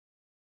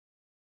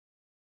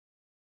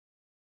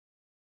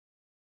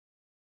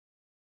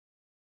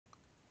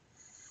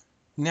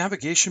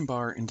Navigation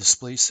bar and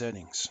display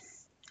settings.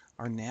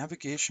 Our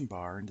navigation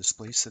bar and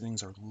display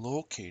settings are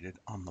located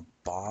on the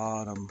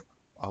bottom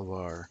of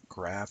our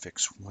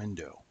graphics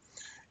window,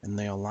 and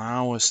they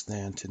allow us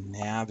then to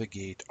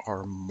navigate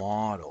our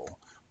model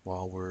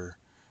while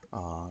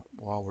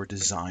we're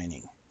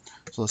designing.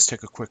 So let's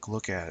take a quick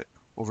look at it.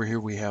 Over here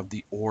we have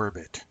the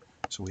orbit.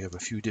 So we have a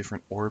few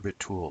different orbit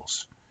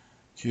tools.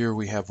 Here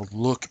we have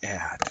look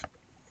at,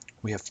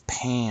 we have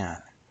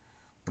pan,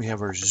 we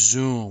have our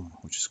zoom,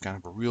 which is kind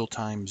of a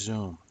real-time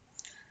zoom.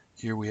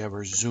 Here we have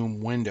our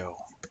zoom window,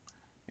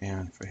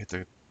 and if I hit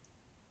the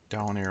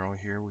down arrow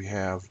here, we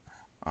have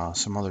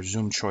some other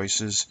zoom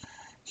choices.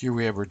 Here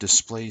we have our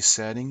display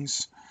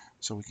settings,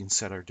 so we can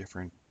set our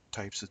different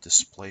types of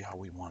display, how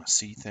we want to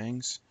see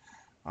things.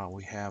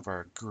 We have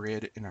our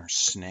grid and our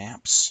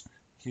snaps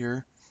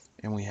here,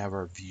 and we have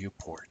our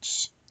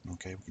viewports.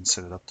 Okay, we can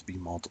set it up to be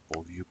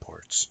multiple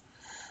viewports.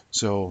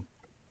 So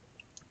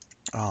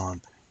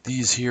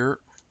these here,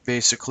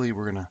 basically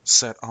we're going to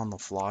set on the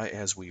fly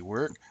as we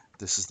work.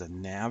 This is the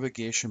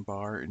navigation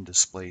bar and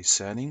display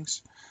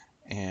settings,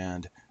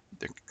 and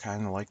they're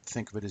kind of like,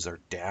 think of it as our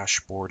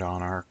dashboard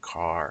on our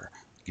car,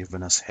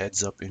 giving us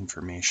heads up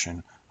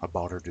information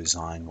about our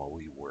design while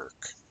we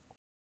work.